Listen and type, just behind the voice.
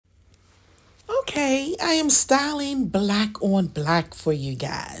Okay, I am styling black on black for you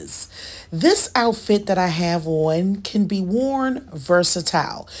guys. This outfit that I have on can be worn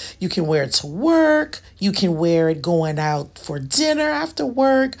versatile. You can wear it to work, you can wear it going out for dinner after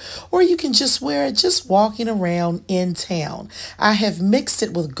work, or you can just wear it just walking around in town. I have mixed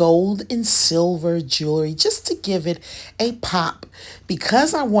it with gold and silver jewelry just to give it a pop.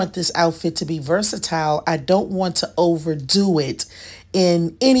 Because I want this outfit to be versatile, I don't want to overdo it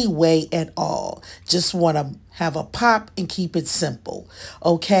in any way at all. Just want to have a pop and keep it simple.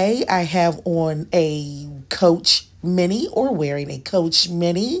 Okay, I have on a Coach Mini or wearing a Coach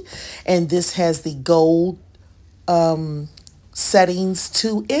Mini, and this has the gold settings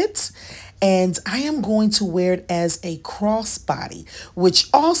to it. And I am going to wear it as a crossbody, which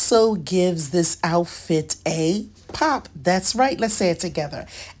also gives this outfit a pop. That's right. Let's say it together.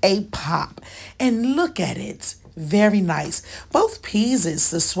 A pop. And look at it. Very nice. Both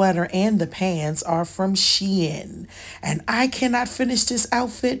pieces, the sweater and the pants, are from Shein. And I cannot finish this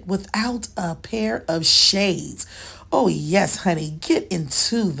outfit without a pair of shades. Oh, yes, honey. Get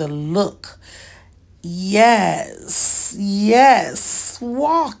into the look. Yes, yes.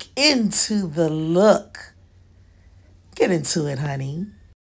 Walk into the look. Get into it, honey.